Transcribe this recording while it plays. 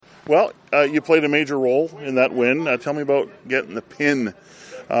Well, you played a major role in that win. Tell me about getting the pin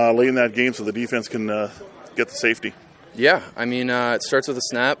late in that game so the defense can get the safety. Yeah, I mean, it starts with a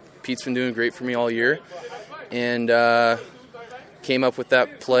snap. Pete's been doing great for me all year. And came up with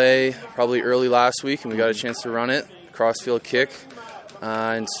that play probably early last week, and we got a chance to run it, crossfield kick.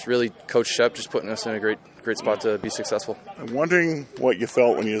 And it's really Coach Sept just putting us in a great spot to be successful. I'm wondering what you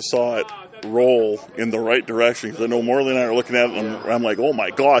felt when you saw it roll in the right direction. Because I know Morley and I are looking at it, and I'm like, oh my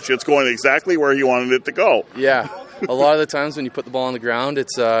gosh, it's going exactly where he wanted it to go. Yeah, a lot of the times when you put the ball on the ground,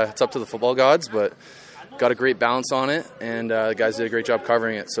 it's up to the football gods, but got a great bounce on it, and the guys did a great job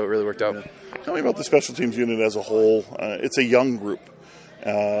covering it, so it really worked out. Tell me about the special teams unit as a whole. It's a young group.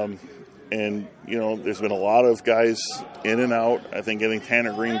 And, you know, there's been a lot of guys in and out. I think getting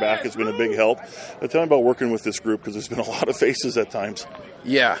Tanner Green back has been a big help. But tell me about working with this group, because there's been a lot of faces at times.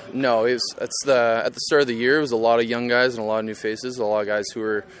 Yeah, no, at the start of the year, it was a lot of young guys and a lot of new faces, a lot of guys who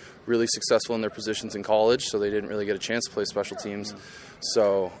were really successful in their positions in college, so they didn't really get a chance to play special teams.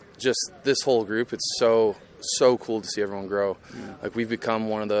 So just this whole group, it's so cool to see everyone grow. Like, we've become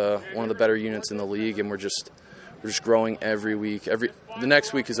one of the better units in the league, and we're just growing every week. The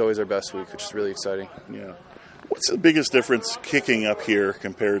next week is always our best week, which is really exciting. Yeah. What's the biggest difference kicking up here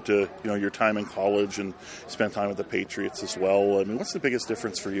compared to, you know, your time in college and spent time with the Patriots as well? I mean, what's the biggest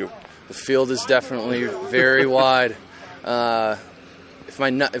difference for you? The field is definitely very wide. If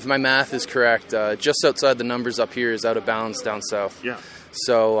my math is correct, just outside the numbers up here is out of bounds down south. Yeah.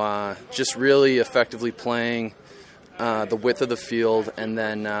 So just really effectively playing the width of the field, and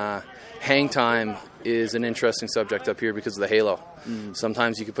then hang time is an interesting subject up here because of the halo.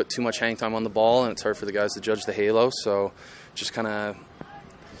 Sometimes you can put too much hang time on the ball, and it's hard for the guys to judge the halo. So just kind of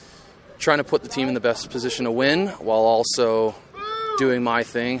trying to put the team in the best position to win while also doing my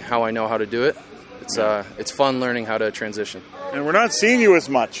thing, how I know how to do it. It's fun learning how to transition. And we're not seeing you as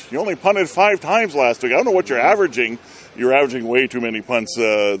much. You only punted 5 times last week. I don't know what you're averaging. You're averaging way too many punts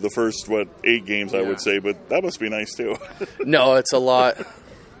the first, 8 games, I would say, but that must be nice too. No, it's a lot.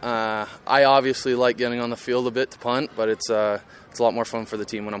 I obviously like getting on the field a bit to punt, but it's a lot more fun for the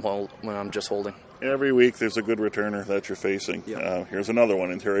team when I'm just holding. Every week there's a good returner that you're facing. Yep. Here's another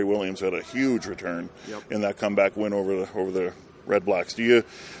one, and Terry Williams had a huge return in that comeback win over the Red Blacks. Do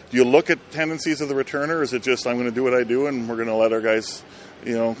you look at tendencies of the returner, or is it just, I'm going to do what I do and we're going to let our guys,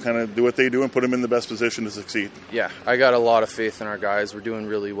 you know, kind of do what they do and put them in the best position to succeed? Yeah, I got a lot of faith in our guys. We're doing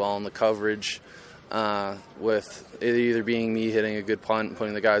really well in the coverage, with it either being me hitting a good punt and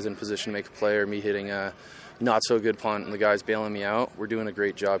putting the guys in position to make a play, or me hitting a not so good punt and the guys bailing me out. We're doing a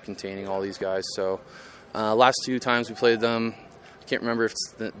great job containing all these guys. So last 2 times we played them, I can't remember if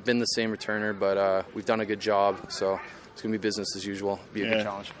it's been the same returner, but we've done a good job. So it's going to be business as usual. Be a good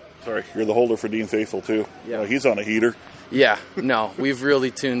challenge. Sorry, you're the holder for Dean Faithful too. Yeah. He's on a heater. Yeah, no, we've really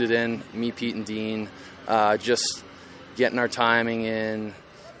tuned it in, me, Pete, and Dean, just getting our timing in,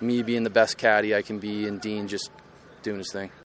 me being the best caddy I can be, and Dean just doing his thing.